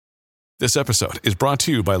This episode is brought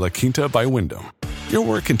to you by La Quinta by Wyndham. Your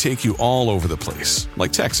work can take you all over the place,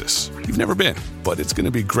 like Texas. You've never been, but it's going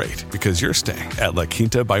to be great because you're staying at La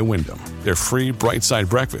Quinta by Wyndham. Their free Bright Side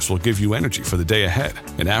breakfast will give you energy for the day ahead.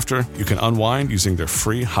 And after, you can unwind using their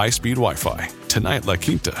free high-speed Wi-Fi. Tonight, La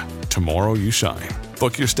Quinta. Tomorrow, you shine.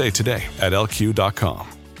 Book your stay today at lq.com.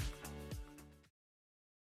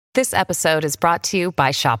 This episode is brought to you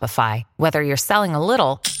by Shopify. Whether you're selling a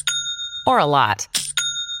little or a lot,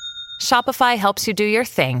 Shopify helps you do your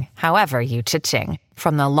thing, however you cha-ching.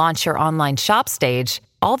 From the launch your online shop stage,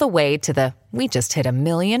 all the way to the we just hit 1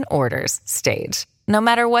 million orders stage. No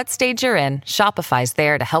matter what stage you're in, Shopify's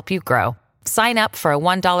there to help you grow. Sign up for a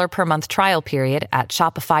 $1 per month trial period at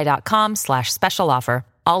shopify.com/special offer,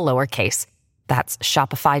 all lowercase. That's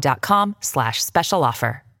shopify.com/special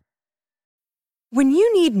offer. When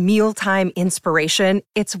you need mealtime inspiration,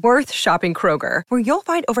 it's worth shopping Kroger, where you'll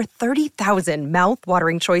find over 30,000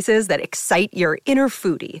 mouth-watering choices that excite your inner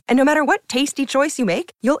foodie. And no matter what tasty choice you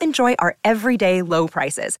make, you'll enjoy our everyday low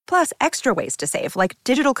prices, plus extra ways to save, like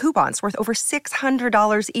digital coupons worth over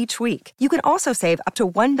 $600 each week. You can also save up to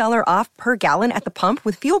 $1 off per gallon at the pump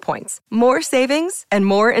with fuel points. More savings and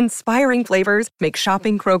more inspiring flavors make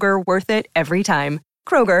shopping Kroger worth it every time.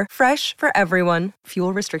 Kroger, fresh for everyone.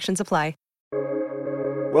 Fuel restrictions apply.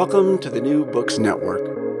 Welcome to the New Books Network.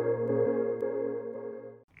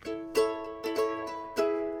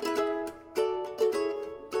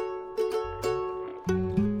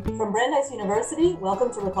 From Brandeis University,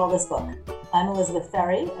 welcome to Recall This Book. I'm Elizabeth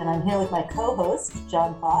Ferry, and I'm here with my co-host,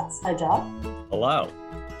 John Potts. Hi, John. Hello.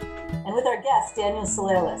 And with our guest, Daniel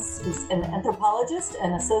Souleles, who's an anthropologist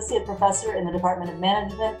and associate professor in the Department of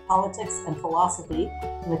Management, Politics, and Philosophy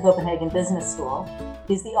in the Copenhagen Business School.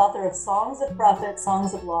 He's the author of Songs of Profit,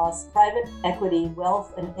 Songs of Loss, Private Equity,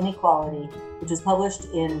 Wealth, and Inequality, which was published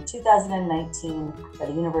in 2019 by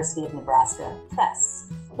the University of Nebraska Press.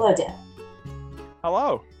 Hello, Dan.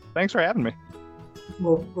 Hello. Thanks for having me.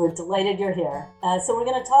 We're delighted you're here. So we're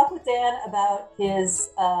going to talk with Dan about his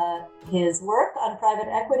work on private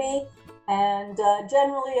equity and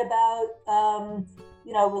generally about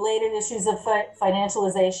related issues of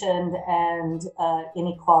financialization and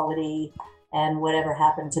inequality and whatever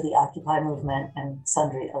happened to the Occupy movement and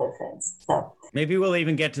sundry other things. So maybe we'll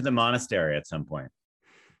even get to the monastery at some point.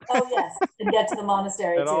 Oh yes, and get to the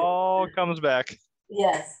monastery it too. all comes back.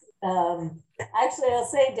 Yes. Actually, I'll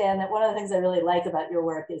say, Dan, that one of the things I really like about your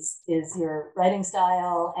work is your writing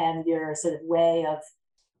style and your sort of way of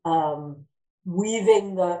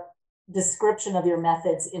weaving the description of your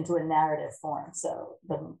methods into a narrative form. So,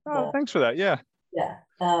 thanks for that. Yeah. Yeah.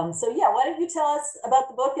 Why don't you tell us about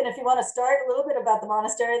the book? And if you want to start a little bit about the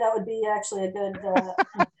monastery, that would be actually a good.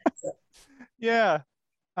 Yeah.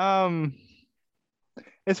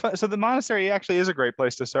 It's fun. So the monastery actually is a great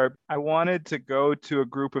place to start. I wanted to go to a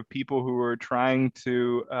group of people who were trying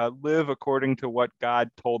to live according to what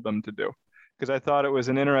God told them to do, because I thought it was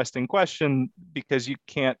an interesting question because you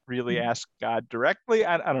can't really ask God directly.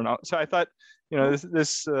 I don't know. So I thought,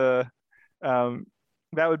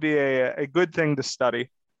 that would be a good thing to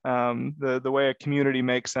study, the way a community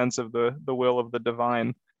makes sense of the will of the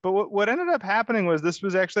divine. But what ended up happening was this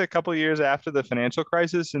was actually a couple of years after the financial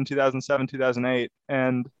crisis in 2007, 2008.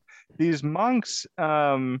 And these monks,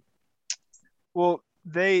 they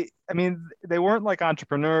weren't like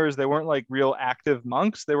entrepreneurs. They weren't like real active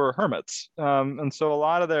monks. They were hermits. And so a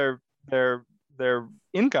lot of their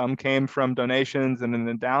income came from donations and an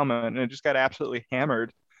endowment, and it just got absolutely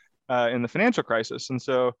hammered in the financial crisis. And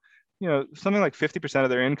so, something like 50% of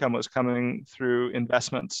their income was coming through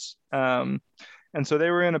investments. And so they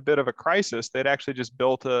were in a bit of a crisis. They'd actually just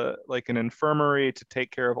built an infirmary to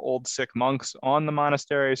take care of old sick monks on the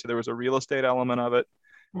monastery. So there was a real estate element of it.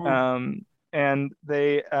 And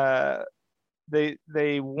they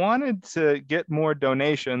wanted to get more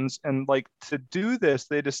donations. And to do this,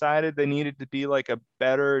 they decided they needed to be like a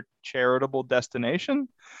better charitable destination.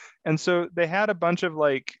 And so they had a bunch of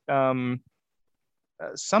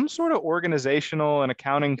some sort of organizational and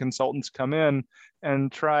accounting consultants come in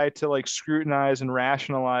and try to scrutinize and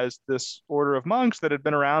rationalize this order of monks that had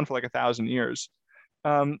been around for 1,000 years.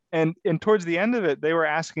 And towards the end of it, they were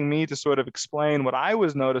asking me to sort of explain what I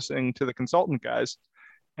was noticing to the consultant guys.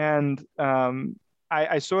 And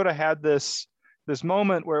I sort of had this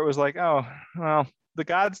moment where it was like, oh, well, the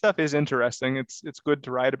God stuff is interesting. It's good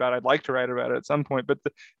to write about. I'd like to write about it at some point. But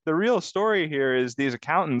the real story here is these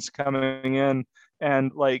accountants coming in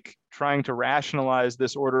and trying to rationalize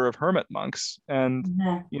this order of hermit monks and,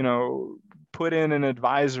 put in an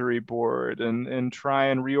advisory board and try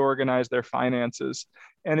and reorganize their finances.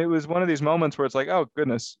 And it was one of these moments where it's like, oh,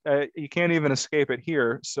 goodness, you can't even escape it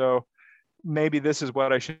here. So maybe this is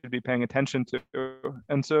what I should be paying attention to.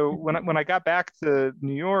 And so when I got back to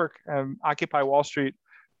New York, Occupy Wall Street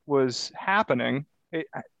was happening.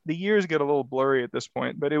 The years get a little blurry at this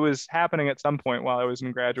point, but it was happening at some point while I was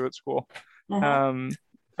in graduate school.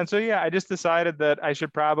 And so, yeah, I just decided that I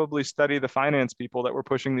should probably study the finance people that were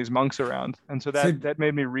pushing these monks around. And so that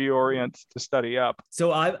made me reorient to study up.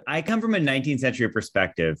 So I come from a 19th century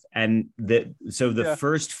perspective, and the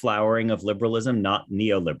first flowering of liberalism, not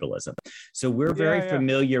neoliberalism. So we're very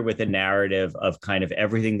familiar with the narrative of kind of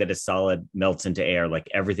everything that is solid melts into air, like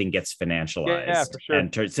everything gets financialized. Yeah, for sure.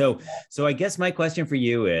 And so I guess my question for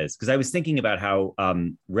you is, because I was thinking about how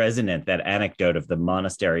resonant that anecdote of the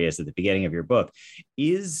monastery is at the beginning of your book.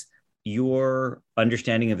 Is your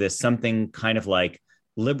understanding of this something kind of like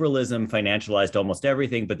liberalism financialized almost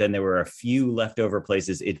everything, but then there were a few leftover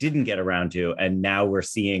places it didn't get around to, and now we're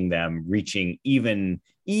seeing them reaching even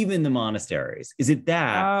the monasteries? Is it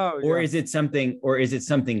that, or is it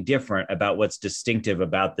something different about what's distinctive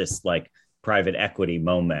about this like private equity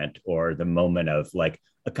moment, or the moment of like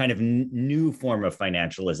a kind of new form of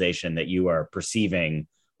financialization that you are perceiving?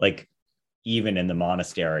 Like, even in the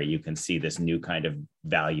monastery, you can see this new kind of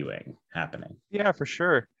valuing happening. Yeah, for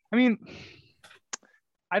sure. I mean,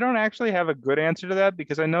 I don't actually have a good answer to that,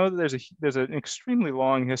 because I know that there's an extremely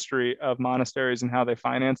long history of monasteries and how they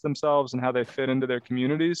finance themselves and how they fit into their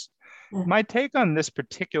communities. My take on this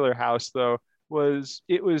particular house, though, was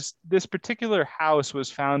this particular house was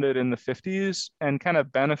founded in the 50s and kind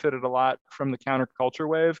of benefited a lot from the counterculture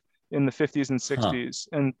wave in the 50s and 60s.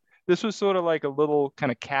 And this was sort of like a little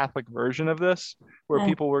kind of Catholic version of this, where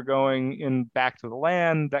people were going in back to the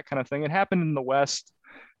land, that kind of thing. It happened in the West.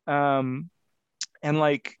 And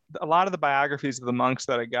like a lot of the biographies of the monks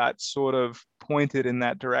that I got sort of pointed in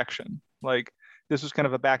that direction. Like this was kind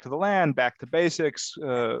of a back to the land, back to basics,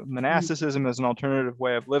 monasticism as an alternative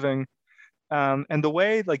way of living. And the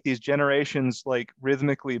way like these generations like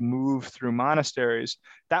rhythmically move through monasteries,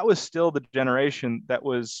 that was still the generation that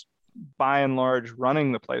was by and large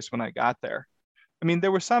running the place when I got there. I mean, there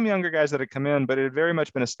were some younger guys that had come in, but it had very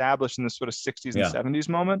much been established in this sort of 60s and 70s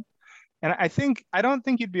moment. And I don't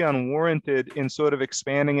think you'd be unwarranted in sort of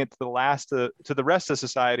expanding it to the rest of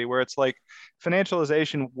society, where it's like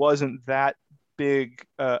financialization wasn't that big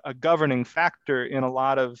a governing factor in a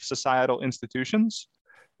lot of societal institutions.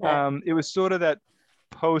 It was sort of that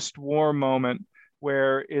post-war moment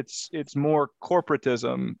where it's more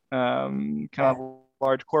corporatism, kind of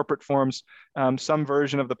large corporate forms, some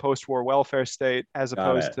version of the post-war welfare state, as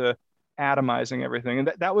opposed to atomizing everything.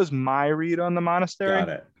 And that was my read on the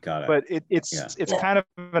monastery. Got it. But it's kind of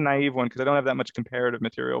a naive one, because I don't have that much comparative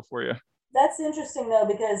material for you. That's interesting, though,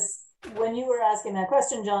 because when you were asking that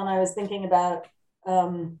question, John, I was thinking about,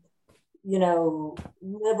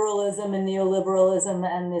 liberalism and neoliberalism,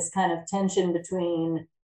 and this kind of tension between,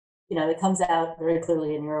 it comes out very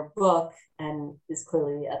clearly in your book and is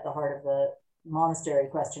clearly at the heart of the monastery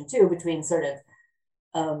question too, between sort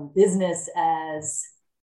of business as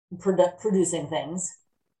producing things,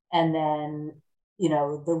 and then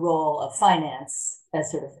the role of finance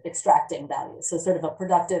as sort of extracting value. So sort of a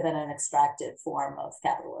productive and an extractive form of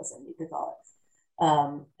capitalism, you could call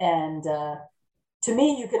it. To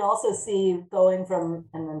me, you can also see going from,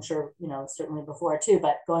 and I'm sure certainly before too,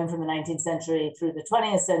 but going from the 19th century through the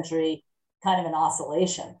 20th century, kind of an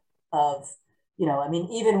oscillation of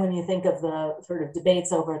even when you think of the sort of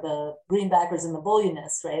debates over the greenbackers and the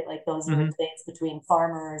bullionists, right? Like those are debates between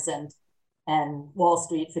farmers and Wall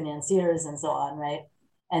Street financiers and so on, right?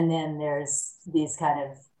 And then there's these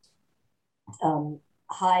kind of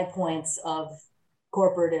high points of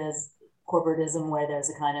corporatism where there's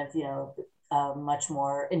a kind of, much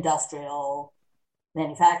more industrial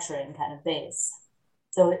manufacturing kind of base.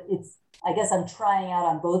 So I guess I'm trying out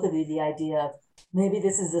on both of you the idea of maybe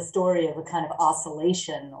this is the story of a kind of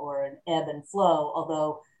oscillation or an ebb and flow,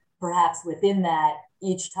 although perhaps within that,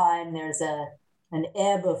 each time there's an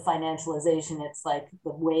ebb of financialization, it's like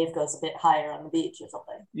the wave goes a bit higher on the beach or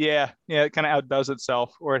something. Yeah, it kind of outdoes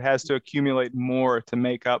itself, or it has to accumulate more to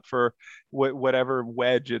make up for whatever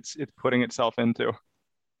wedge it's putting itself into.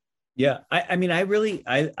 Yeah, I mean, I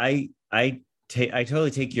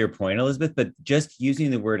totally take your point, Elizabeth, but just using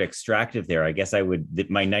the word extractive there, I guess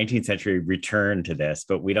my 19th century return to this,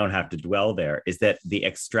 but we don't have to dwell there, is that the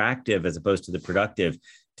extractive as opposed to the productive,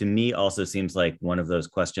 to me also seems like one of those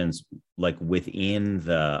questions like within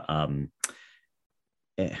the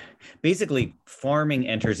basically farming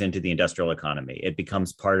enters into the industrial economy. It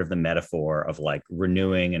becomes part of the metaphor of like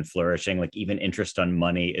renewing and flourishing. Like even interest on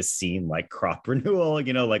money is seen like crop renewal,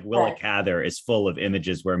 like Willa Cather is full of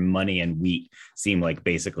images where money and wheat seem like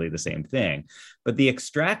basically the same thing. But the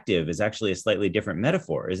extractive is actually a slightly different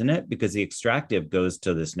metaphor, isn't it? Because the extractive goes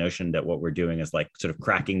to this notion that what we're doing is like sort of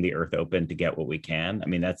cracking the earth open to get what we can. I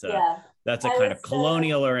mean, that's a kind of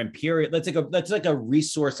colonial or imperial, that's like a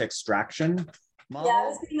resource extraction model. Yeah, I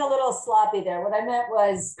was being a little sloppy there. What I meant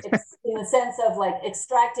was in the sense of like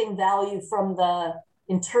extracting value from the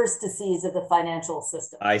interstices of the financial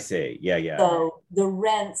system. I see. Yeah. So the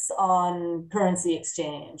rents on currency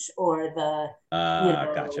exchange or the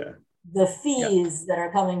gotcha. The fees that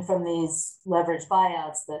are coming from these leveraged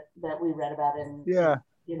buyouts that we read about in The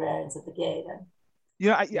Barbarians at the Gate.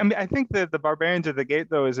 And, I think that The Barbarians at the Gate,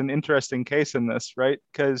 though, is an interesting case in this, right?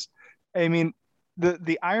 Because, I mean,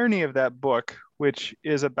 the irony of that book, which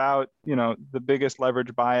is about, the biggest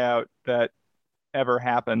leverage buyout that ever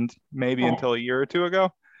happened, maybe until a year or two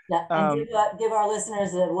ago. Yeah, and give our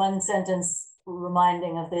listeners a one sentence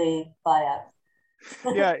reminding of the buyout.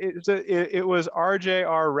 Yeah, it was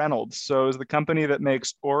RJR Reynolds. So it was the company that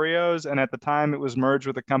makes Oreos. And at the time it was merged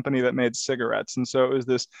with a company that made cigarettes. And so it was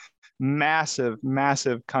this massive,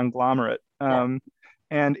 massive conglomerate. And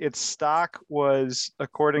its stock was,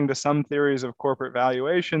 according to some theories of corporate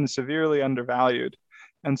valuation, severely undervalued.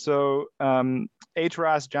 And so H.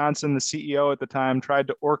 Ross Johnson, the CEO at the time, tried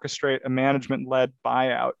to orchestrate a management-led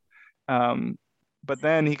buyout. But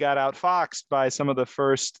then he got outfoxed by some of the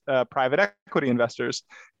first private equity investors,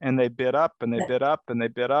 and they bid up and they bid up and they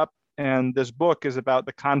bid up. And this book is about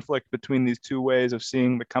the conflict between these two ways of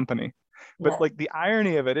seeing the company. But like the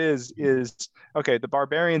irony of it is okay, the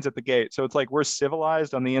barbarians at the gate. So it's like we're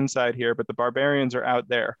civilized on the inside here, but the barbarians are out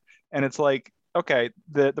there. And it's like, okay,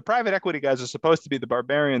 the private equity guys are supposed to be the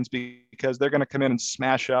barbarians because they're going to come in and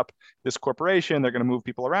smash up this corporation. They're going to move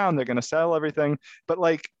people around. They're going to sell everything. But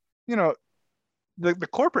like, the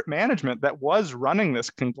corporate management that was running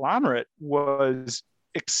this conglomerate was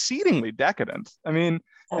exceedingly decadent. I mean,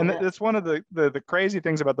 that's one of the crazy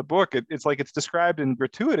things about the book. It's like it's described in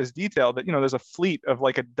gratuitous detail that, there's a fleet of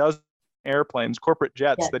like a dozen airplanes, corporate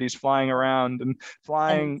jets that he's flying around and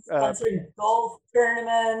flying. Sponsoring golf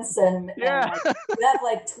tournaments and you have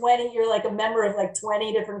like 20, you're like a member of like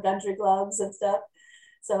 20 different country clubs and stuff.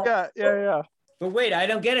 So yeah. But wait, I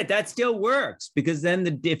don't get it. That still works because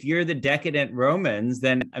then if you're the decadent Romans,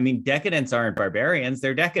 then I mean, decadents aren't barbarians;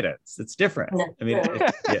 they're decadents. It's different. I mean, you're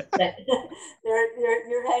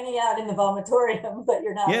hanging out in the vomitorium, but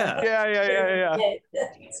you're not. Yeah.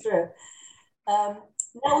 It's true.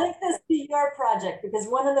 Now link this to your project, because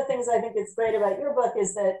one of the things I think is great about your book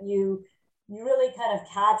is that you really kind of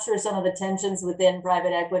capture some of the tensions within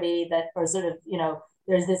private equity that are sort of,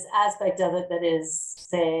 there's this aspect of it that is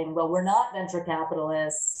saying, well, we're not venture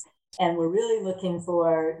capitalists and we're really looking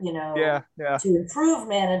for, to improve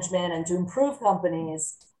management and to improve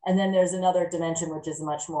companies. And then there's another dimension, which is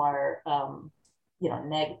much more,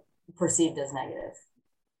 perceived as negative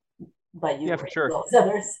by you. Yeah, for sure.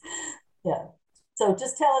 Others. Yeah. So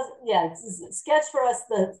just tell us, sketch for us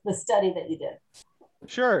the study that you did.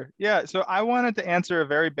 Sure. Yeah. So I wanted to answer a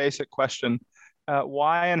very basic question.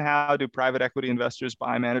 Why and how do private equity investors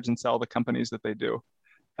buy, manage, and sell the companies that they do?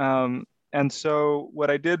 And so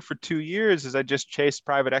what I did for 2 years is I just chased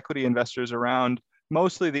private equity investors around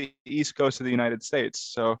mostly the East Coast of the United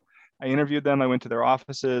States. So I interviewed them. I went to their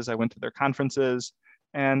offices. I went to their conferences.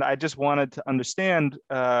 And I just wanted to understand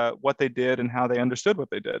what they did and how they understood what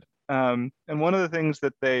they did. And one of the things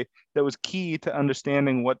that was key to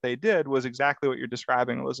understanding what they did was exactly what you're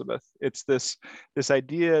describing, Elizabeth. It's this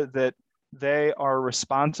idea that they are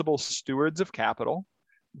responsible stewards of capital.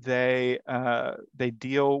 They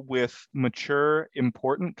deal with mature,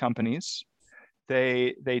 important companies.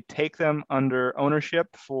 They take them under ownership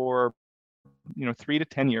for 3 to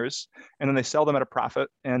 10 years, and then they sell them at a profit.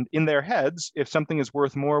 And in their heads, if something is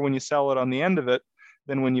worth more when you sell it on the end of it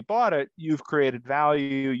than when you bought it, you've created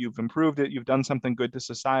value, you've improved it, you've done something good to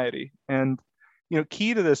society. And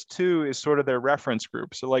key to this too is sort of their reference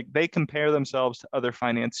group. So like they compare themselves to other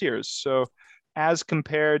financiers. So as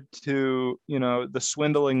compared to, the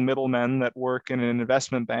swindling middlemen that work in an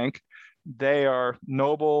investment bank, they are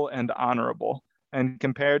noble and honorable. And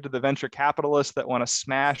compared to the venture capitalists that want to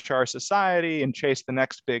smash our society and chase the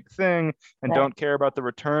next big thing and don't care about the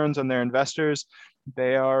returns on their investors,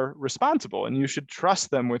 they are responsible and you should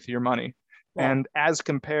trust them with your money. And as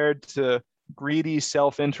compared to greedy,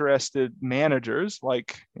 self-interested managers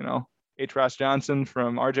like, H. Ross Johnson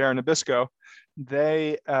from RJR Nabisco,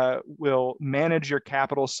 they will manage your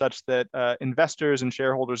capital such that investors and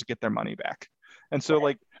shareholders get their money back. And so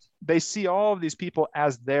like they see all of these people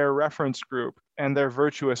as their reference group, and they're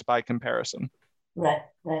virtuous by comparison. Right.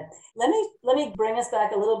 Let me bring us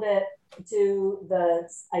back a little bit to the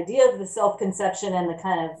idea of the self-conception and the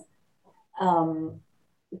kind of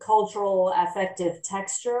cultural affective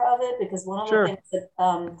texture of it, because one of the things that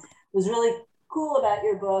was really cool about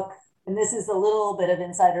your book, and this is a little bit of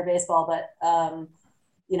insider baseball, but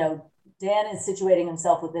Dan is situating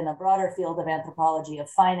himself within a broader field of anthropology of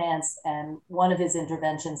finance, and one of his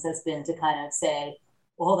interventions has been to kind of say,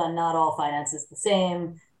 well, hold on, not all finance is the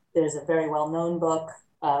same. There's a very well-known book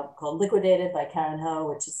called Liquidated by Karen Ho,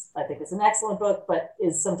 which I think is an excellent book, but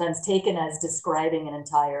is sometimes taken as describing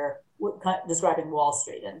describing Wall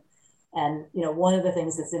Street. And one of the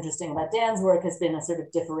things that's interesting about Dan's work has been a sort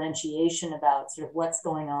of differentiation about sort of what's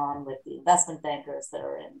going on with the investment bankers that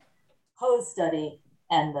are in Ho's study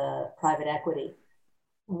and the private equity.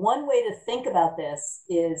 One way to think about this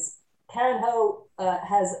is Karen Ho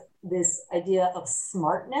has this idea of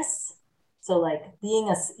smartness. So like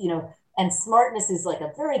being and smartness is like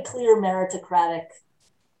a very clear meritocratic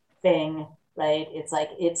thing, right? It's like,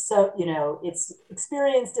 it's so, it's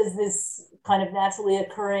experienced as this kind of naturally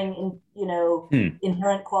occurring,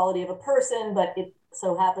 inherent quality of a person, but it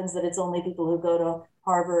so happens that it's only people who go to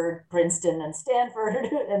Harvard, Princeton, and Stanford,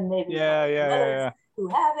 and maybe others who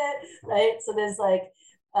have it, right? So there's like,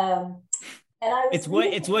 it's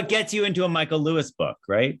what gets you into a Michael Lewis book,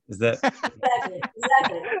 right? Is that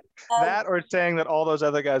exactly that, or saying that all those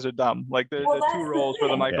other guys are dumb? Like there's two roles for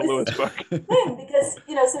the Michael Lewis book. Because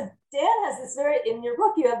so Dan has this in your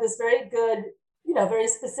book you have this very good, very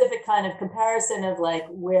specific kind of comparison of like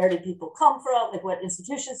where did people come from, like what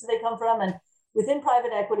institutions do they come from, and within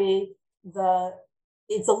private equity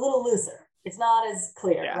it's a little looser. It's not as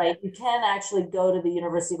clear, right? You can actually go to the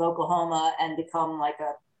University of Oklahoma and become like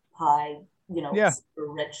a high,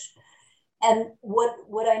 super rich. And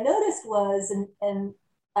what I noticed was, and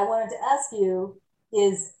I wanted to ask you,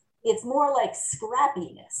 is it's more like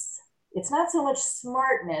scrappiness. It's not so much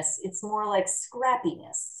smartness, it's more like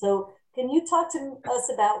scrappiness. So can you talk to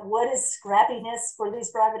us about what is scrappiness for these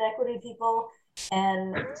private equity people?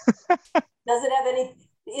 And does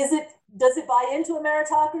it buy into a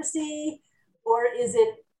meritocracy, or is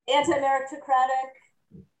it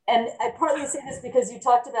anti-meritocratic? And I partly say this because you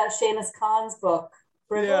talked about Seamus Khan's book,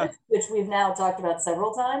 Privilege, which we've now talked about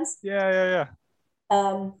several times. Yeah.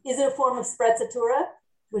 Is it a form of sprezzatura,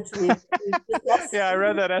 which we've discussed? Yeah, I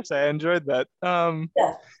read that essay. I enjoyed that.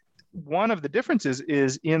 One of the differences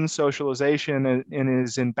is in socialization and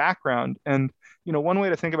is in background. And, one way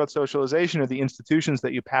to think about socialization are the institutions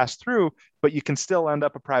that you pass through, but you can still end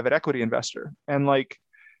up a private equity investor. And like,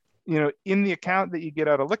 in the account that you get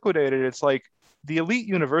out of Liquidated, it's like the elite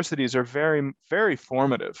universities are very, very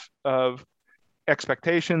formative of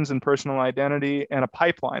expectations and personal identity and a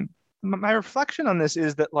pipeline. My reflection on this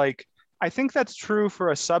is that like, I think that's true for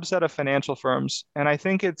a subset of financial firms. And I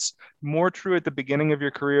think it's more true at the beginning of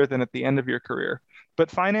your career than at the end of your career. But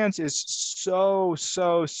finance is so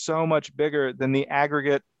much bigger than the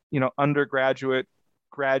aggregate, undergraduate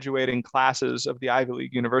graduating classes of the Ivy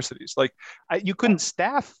League universities. Like you couldn't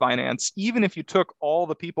staff finance, even if you took all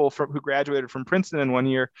the people who graduated from Princeton in 1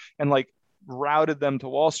 year and like routed them to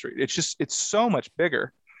Wall Street. It's so much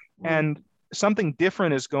bigger. And something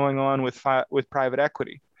different is going on with private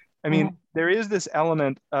equity. I mean, there is this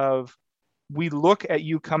element of, we look at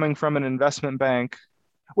you coming from an investment bank.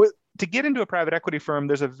 To get into a private equity firm,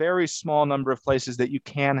 there's a very small number of places that you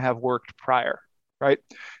can have worked prior, right?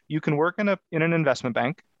 You can work in an investment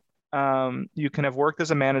bank. You can have worked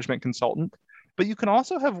as a management consultant, but you can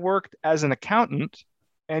also have worked as an accountant,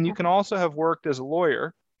 and you can also have worked as a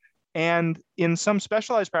lawyer. And in some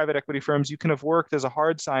specialized private equity firms, you can have worked as a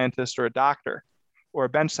hard scientist or a doctor or a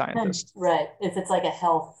bench scientist. Right. If it's like a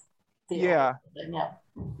health field. Yeah.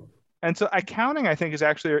 And so accounting, I think, is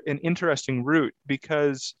actually an interesting route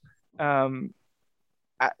because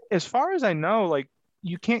as far as I know, like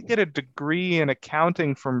you can't get a degree in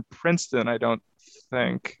accounting from Princeton, I don't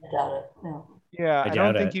think. I doubt it. No. Yeah, I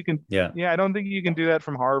don't think you can. Yeah, I don't think you can do that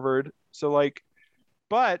from Harvard. So like,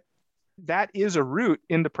 but that is a route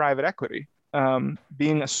into private equity,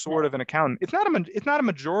 being a sort of an accountant. It's not a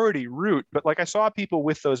majority route, but like I saw people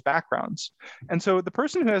with those backgrounds. And so the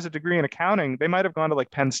person who has a degree in accounting, they might have gone to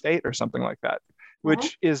like Penn State or something like that,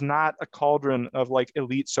 which is not a cauldron of like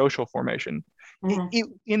elite social formation.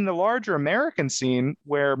 In the larger American scene,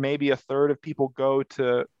 where maybe a third of people go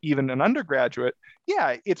to even an undergraduate,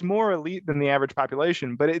 yeah, it's more elite than the average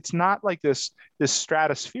population, but it's not like this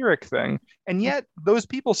stratospheric thing. And yet those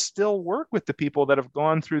people still work with the people that have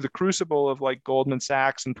gone through the crucible of like Goldman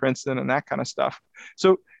Sachs and Princeton and that kind of stuff.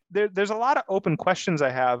 So there's a lot of open questions I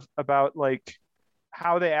have about like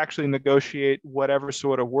how they actually negotiate whatever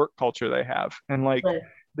sort of work culture they have, and like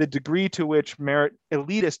the degree to which elitist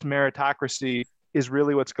meritocracy is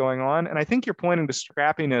really what's going on. And I think you're pointing to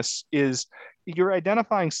scrappiness is you're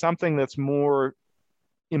identifying something that's more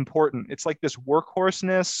important. It's like this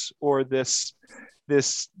workhorseness or this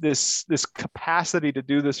capacity to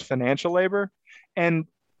do this financial labor. And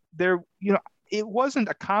there, you know, it wasn't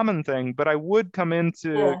a common thing, but I would come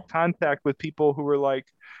into contact with people who were like,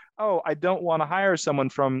 oh, I don't want to hire someone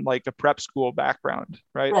from like a prep school background,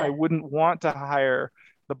 right? I wouldn't want to hire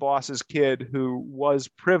the boss's kid who was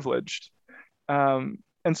privileged. And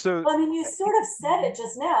so, I mean, you sort of said it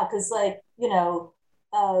just now, because like, you know,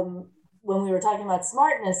 when we were talking about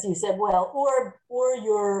smartness, you said, well, or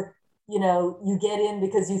you're, you know, you get in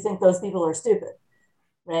because you think those people are stupid,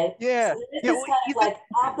 right? Yeah. So this is kind of like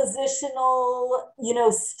oppositional, you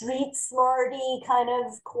know, street smarty kind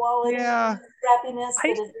of quality, scrappiness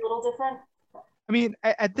that is a little different. I mean,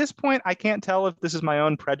 at this point, I can't tell if this is my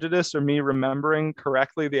own prejudice or me remembering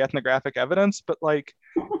correctly the ethnographic evidence, but like,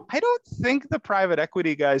 I don't think the private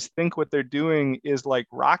equity guys think what they're doing is like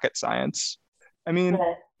rocket science. I mean,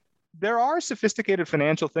 there are sophisticated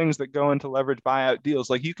financial things that go into leverage buyout deals.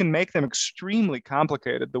 Like you can make them extremely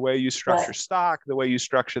complicated, the way you structure stock, the way you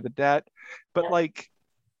structure the debt. But like,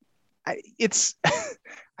 I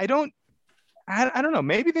don't know.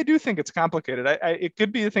 Maybe they do think it's complicated. It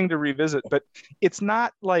could be a thing to revisit, but it's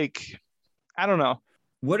not like, I don't know.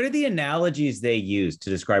 What are the analogies they use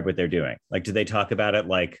to describe what they're doing? Like, do they talk about it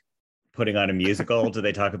like putting on a musical? Do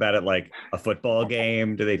they talk about it like a football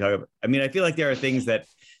game? Do they talk about, I mean, I feel like there are things that,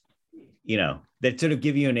 you know, that sort of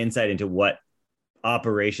give you an insight into what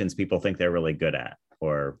operations people think they're really good at,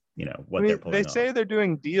 or, you know, what they're pulling off. They say they're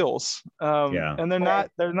doing deals, and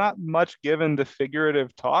they're not much given to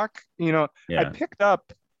figurative talk. You know, I picked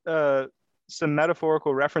up some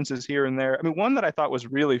metaphorical references here and there. I mean, one that I thought was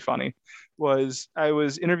really funny was I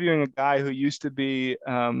was interviewing a guy who used to be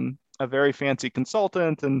a very fancy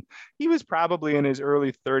consultant, and he was probably in his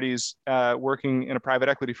early 30s working in a private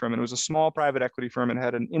equity firm. And it was a small private equity firm and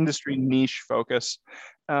had an industry niche focus.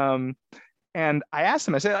 And I asked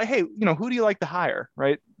him, I said, hey, you know, who do you like to hire?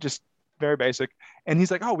 Right? Just very basic. And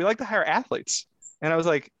he's like, oh, we like to hire athletes. And I was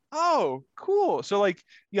like, oh, cool. So like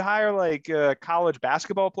you hire like college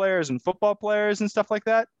basketball players and football players and stuff like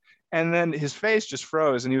that. And then his face just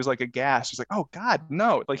froze and he was like aghast. He's like, oh God,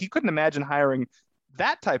 no. Like he couldn't imagine hiring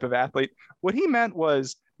that type of athlete. What he meant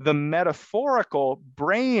was the metaphorical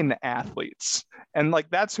brain athletes. And like,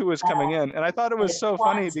 that's who was coming in. And I thought it was so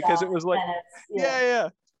funny because it was like, yeah.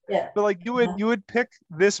 But like you would pick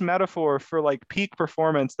this metaphor for like peak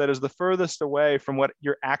performance that is the furthest away from what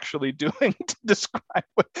you're actually doing to describe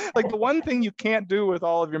like the one thing you can't do with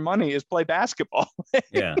all of your money is play basketball.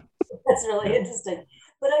 Yeah. That's really interesting.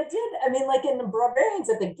 But I mean, like in the Barbarians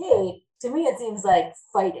at the Gate, to me, it seems like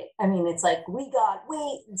fighting. I mean, it's like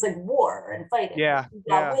it's like war and fighting. Yeah. We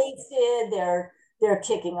got wasted. They're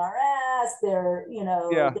kicking our ass. They're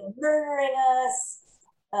murdering us.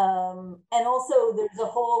 And also there's a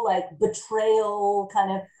whole like betrayal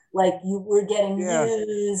kind of like we're getting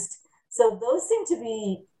used. So those seem to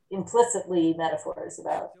be implicitly metaphors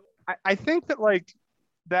about. I think that like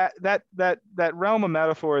that realm of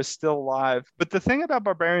metaphor is still alive. But the thing about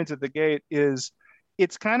Barbarians at the Gate is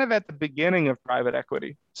it's kind of at the beginning of private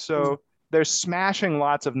equity. So they're smashing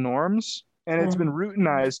lots of norms, and it's been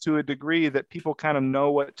routinized to a degree that people kind of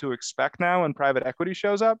know what to expect now when private equity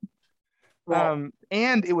shows up.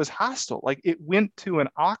 And it was hostile. Like it went to an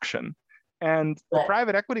auction, and the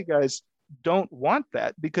private equity guys don't want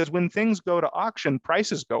that because when things go to auction,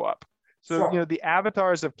 prices go up. So, you know, the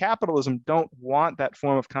avatars of capitalism don't want that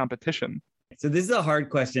form of competition. So this is a hard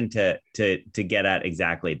question to get at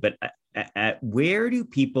exactly, but where do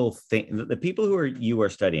people think, the people who you are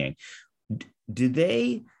studying, do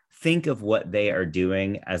they think of what they are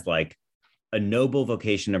doing as like a noble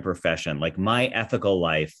vocation and profession, like my ethical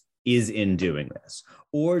life is in doing this?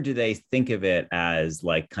 Or do they think of it as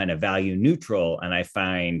like kind of value neutral and I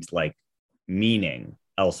find like meaning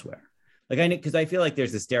elsewhere? Like because I feel like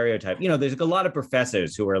there's a stereotype, you know, there's like a lot of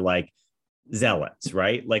professors who are like zealots,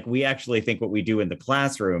 right? Like we actually think what we do in the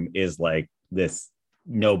classroom is like this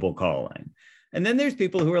noble calling. And then there's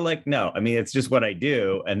people who are like, no, I mean, it's just what I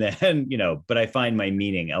do. And then, you know, but I find my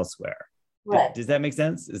meaning elsewhere. Right. Does that make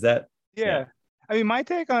sense? Is that? Yeah. I mean, my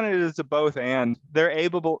take on it is a both and. They're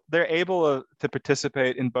able to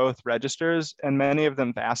participate in both registers, and many of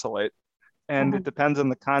them vacillate. And it depends on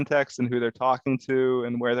the context and who they're talking to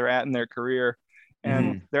and where they're at in their career.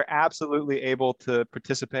 And they're absolutely able to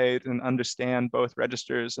participate and understand both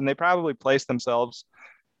registers. And they probably place themselves,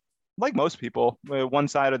 like most people, one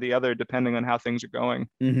side or the other, depending on how things are going.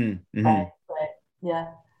 Right. Yeah.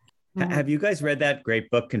 Have you guys read that great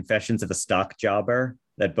book, Confessions of a Stock Jobber?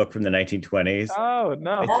 That book from the 1920s. Oh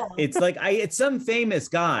no! It's like it's some famous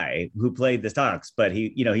guy who played the stocks, but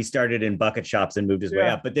he started in bucket shops and moved his way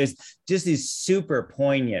up. But there's just these super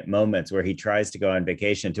poignant moments where he tries to go on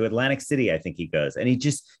vacation to Atlantic City, I think he goes, and he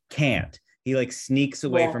just can't. He like sneaks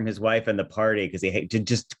away from his wife and the party because he hates to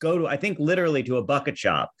just go to, I think, literally to a bucket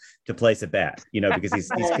shop to place a bet, because he's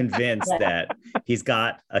convinced that he's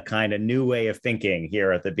got a kind of new way of thinking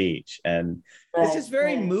here at the beach. And it's just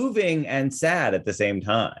very moving and sad at the same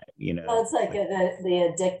time, Well, it's like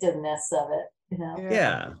the addictiveness of it,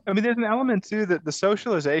 Yeah. I mean, there's an element too that the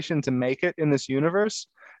socialization to make it in this universe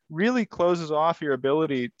really closes off your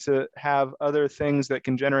ability to have other things that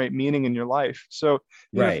can generate meaning in your life. So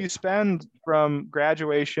if you spend from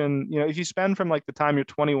graduation, if you spend from like the time you're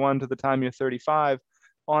 21 to the time you're 35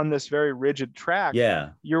 on this very rigid track,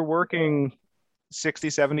 you're working 60,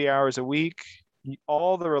 70 hours a week.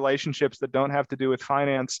 All the relationships that don't have to do with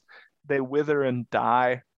finance, they wither and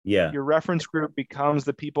die. Your reference group becomes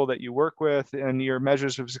the people that you work with, and your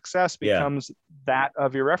measures of success becomes that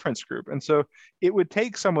of your reference group. And so it would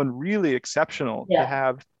take someone really exceptional to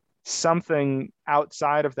have something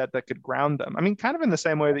outside of that could ground them. I mean, kind of in the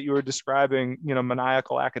same way that you were describing,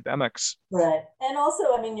 maniacal academics. Right. And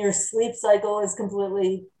also, I mean, your sleep cycle is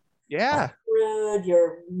completely screwed,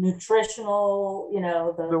 your nutritional,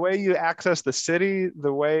 the way you access the city,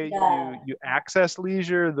 the way you access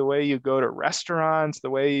leisure, the way you go to restaurants, the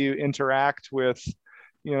way you interact with,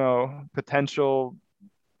 potential,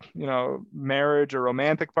 marriage or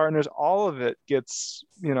romantic partners, all of it gets,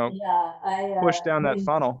 pushed down that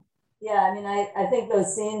funnel. Yeah, I mean, I think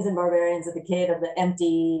those scenes in Barbarians of the Cave of the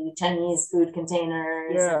empty Chinese food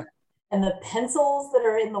containers and the pencils that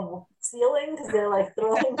are in the ceiling because they're like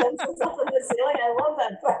throwing pencils up in the ceiling. I love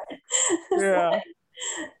that part.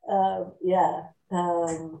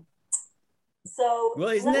 So, well,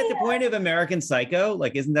 isn't that the point of American Psycho?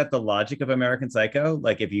 Like, isn't that the logic of American Psycho?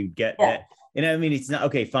 Like, if you get that, I mean, it's not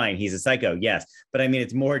okay, fine, he's a psycho, yes, but I mean,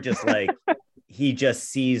 it's more just like he just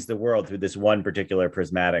sees the world through this one particular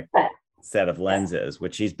prismatic set of lenses,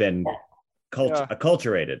 which he's been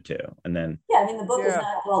acculturated to. And then I mean, the book is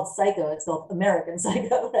not called Psycho, it's called American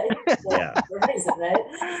Psycho, right? For a reason, right?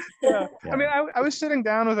 I mean, I was sitting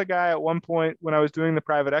down with a guy at one point when I was doing the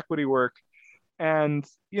private equity work, and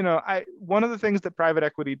one of the things that private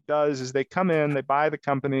equity does is they come in, they buy the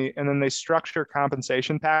company, and then they structure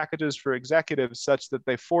compensation packages for executives such that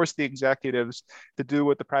they force the executives to do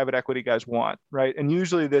what the private equity guys want, right? And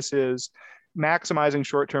usually this is maximizing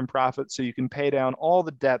short-term profits so you can pay down all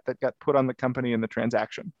the debt that got put on the company in the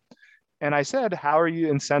transaction. And I said, how are you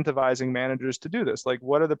incentivizing managers to do this? Like,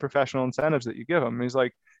 what are the professional incentives that you give them? And he's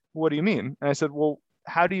like, what do you mean? And I said, well,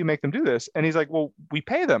 how do you make them do this? And he's like, well, we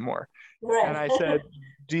pay them more. Right. And I said,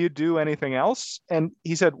 do you do anything else? And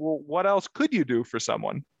he said, well, what else could you do for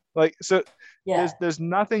someone? Like, so there's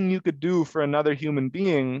nothing you could do for another human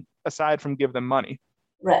being aside from give them money.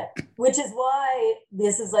 Right. Which is why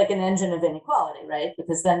this is like an engine of inequality, right?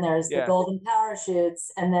 Because then there's the golden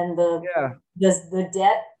parachutes, and then the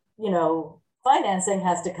debt, financing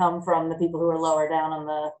has to come from the people who are lower down on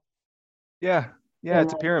the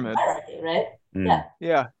it's a pyramid hierarchy, right?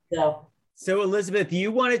 So Elizabeth,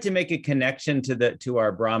 you wanted to make a connection to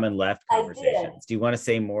our Brahmin left conversations. Do you want to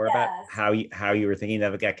say more about how you were thinking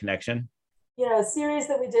of that connection? A series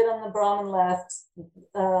that we did on the Brahmin left,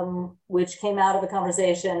 which came out of a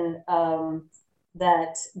conversation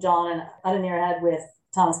that John and Adonir had with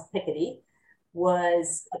Thomas Piketty,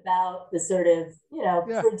 was about the sort of,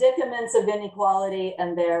 predicaments of inequality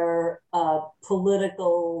and their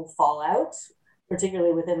political fallout,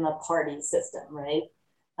 particularly within the party system, right?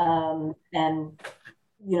 And,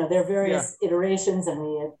 there are various iterations, and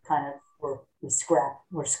we kind of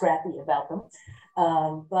we're scrappy about them.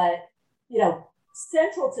 But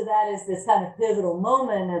central to that is this kind of pivotal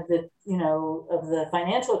moment of the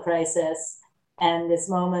financial crisis, and this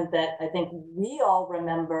moment that I think we all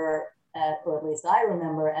remember, or at least I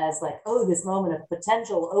remember, as like, oh, this moment of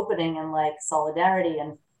potential opening and like solidarity,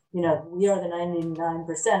 and we are the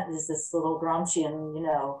 99%. Is this little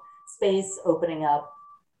Gramscian space opening up?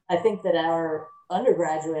 I think that our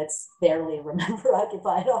undergraduates barely remember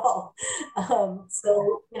Occupy at all.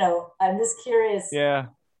 So I'm just curious.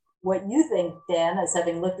 what you think, Dan, as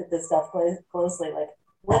having looked at this stuff closely, like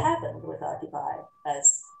what happened with Occupy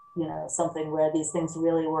as, something where these things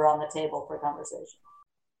really were on the table for conversation.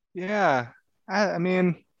 Yeah. I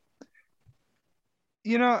mean,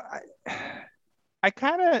 I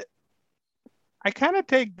kind of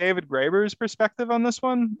take David Graeber's perspective on this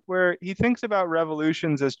one, where he thinks about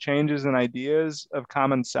revolutions as changes in ideas of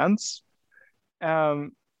common sense.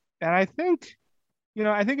 And I think,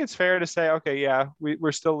 I think it's fair to say, okay, yeah,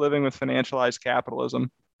 we're still living with financialized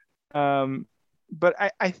capitalism. But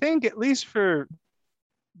I think, at least for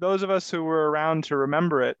those of us who were around to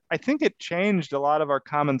remember it, I think it changed a lot of our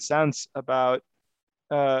common sense about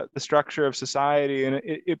the structure of society, and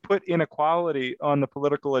it put inequality on the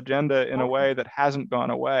political agenda in a way that hasn't gone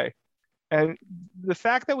away. And the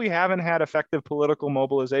fact that we haven't had effective political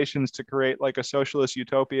mobilizations to create like a socialist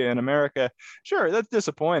utopia in America, sure, that's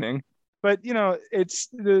disappointing. But it's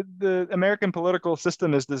the American political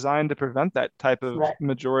system is designed to prevent that type of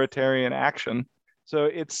majoritarian action. So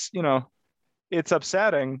it's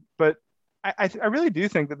upsetting, but I really do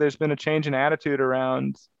think that there's been a change in attitude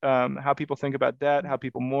around how people think about debt, how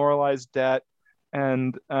people moralize debt,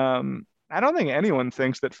 and I don't think anyone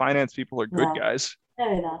thinks that finance people are good guys.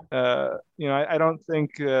 Maybe not. I don't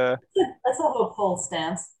think that's a hopeful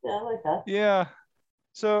stance. Yeah, I like that. Yeah.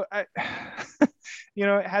 So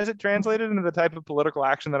has it translated into the type of political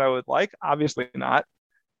action that I would like? Obviously not.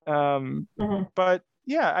 But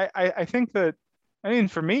yeah, I think that. I mean,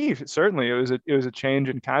 for me, certainly it was a change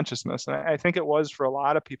in consciousness, and I think it was for a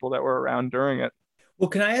lot of people that were around during it. Well,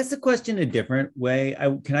 can I ask the question a different way?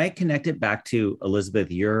 Can I connect it back to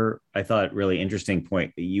Elizabeth? Your, I thought, really interesting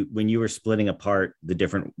point. When you were splitting apart the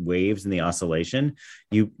different waves in the oscillation,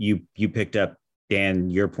 you picked up,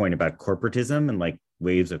 Dan, your point about corporatism and like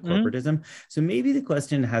waves of corporatism. So maybe the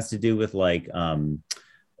question has to do with like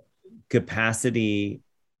capacity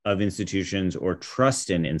of institutions or trust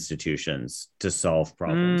in institutions to solve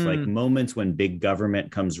problems, like moments when big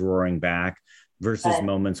government comes roaring back versus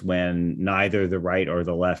moments when neither the right or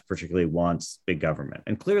the left particularly wants big government.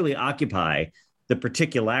 And clearly Occupy, the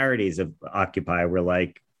particularities of Occupy were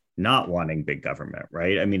like not wanting big government,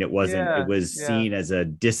 right? I mean, it was seen as a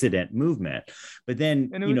dissident movement. But then,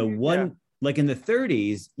 like in the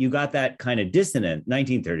 30s, you got that kind of dissonant,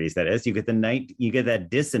 1930s, that is, you get that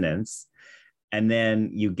dissonance. And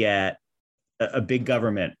then you get a big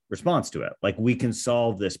government response to it. Like, we can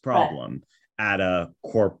solve this problem at a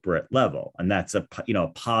corporate level. And that's a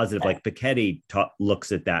positive, like Piketty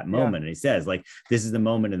looks at that moment and he says, like, this is the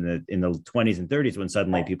moment in the 20s and 30s when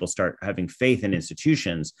suddenly people start having faith in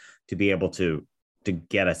institutions to be able to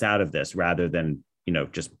get us out of this, rather than,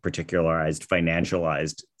 just particularized,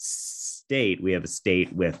 financialized state. We have a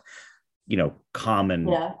state with, common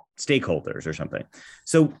stakeholders or something.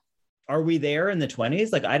 So are we there in the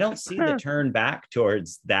 20s? Like, I don't see the turn back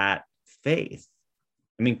towards that faith.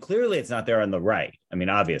 I mean, clearly it's not there on the right. I mean,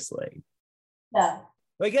 obviously. Yeah.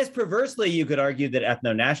 Well, I guess perversely, you could argue that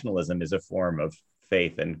ethno-nationalism is a form of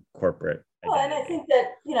faith and corporate identity. Well, and I think that,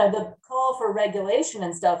 the call for regulation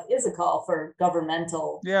and stuff is a call for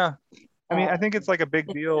governmental. Yeah. I mean, I think it's like a big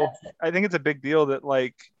deal. I think it's a big deal that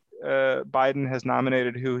like Biden has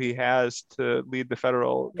nominated who he has to lead the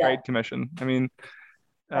Federal Trade Commission. I mean,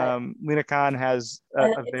 Lina Khan has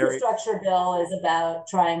a very infrastructure bill is about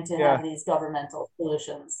trying to have these governmental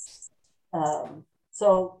solutions. And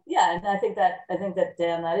I think that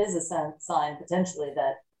Dan, that is a sign potentially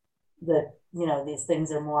that these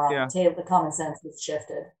things are more on the table. The common sense has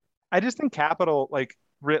shifted. I just think capital, like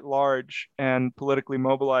writ large and politically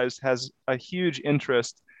mobilized, has a huge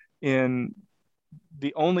interest in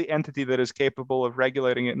the only entity that is capable of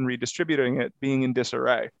regulating it and redistributing it being in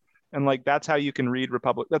disarray. And like, that's how you can read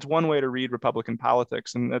that's one way to read Republican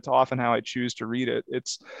politics. And that's often how I choose to read it.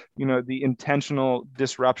 It's, the intentional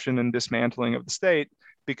disruption and dismantling of the state,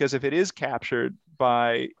 because if it is captured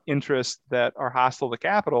by interests that are hostile to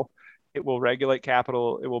capital, it will regulate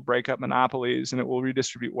capital, it will break up monopolies, and it will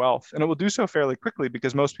redistribute wealth. And it will do so fairly quickly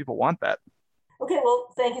because most people want that. Okay,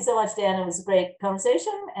 well, thank you so much, Dan. It was a great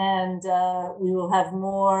conversation. And we will have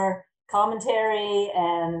more commentary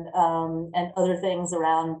and other things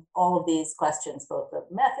around all of these questions, both the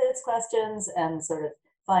methods questions and sort of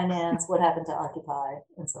finance, what happened to Occupy,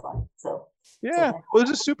 and so on. So well, this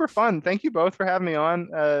is super fun. Thank you both for having me on.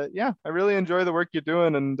 I really enjoy the work you're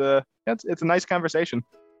doing, and it's a nice conversation.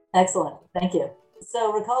 Excellent, thank you.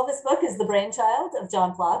 So recall, this book is the brainchild of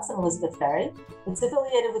John Plotz and Elizabeth Ferry. It's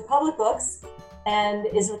affiliated with Public Books and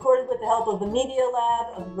is recorded with the help of the Media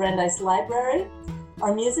Lab of the Brandeis Library.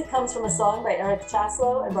 Our music comes from a song by Eric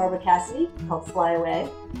Chaslow and Barbara Cassidy called Fly Away.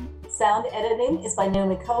 Sound editing is by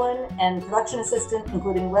Naomi Cohen, and production assistant,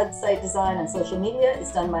 including website design and social media,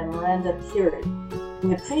 is done by Miranda Curie.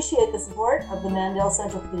 We appreciate the support of the Mandel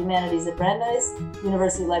Center for the Humanities at Brandeis,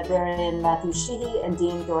 University librarian Matthew Sheehy, and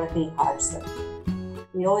Dean Dorothy Hodgson.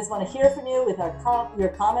 We always want to hear from you with your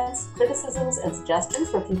comments, criticisms, and suggestions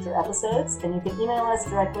for future episodes, and you can email us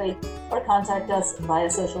directly or contact us via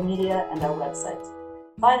social media and our website.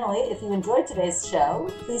 Finally, if you enjoyed today's show,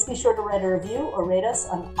 please be sure to write a review or rate us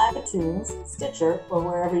on iTunes, Stitcher, or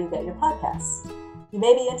wherever you get your podcasts. You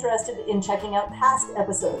may be interested in checking out past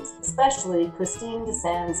episodes, especially Christine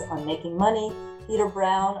DeSands on making money, Peter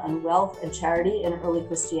Brown on wealth and charity in early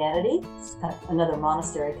Christianity, kind of another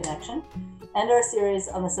monastery connection, and our series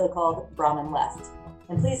on the so-called Brahmin left.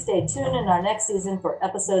 And please stay tuned in our next season for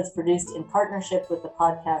episodes produced in partnership with the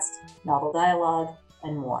podcast Novel Dialogue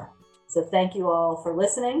and more. So thank you all for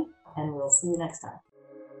listening, and we'll see you next time.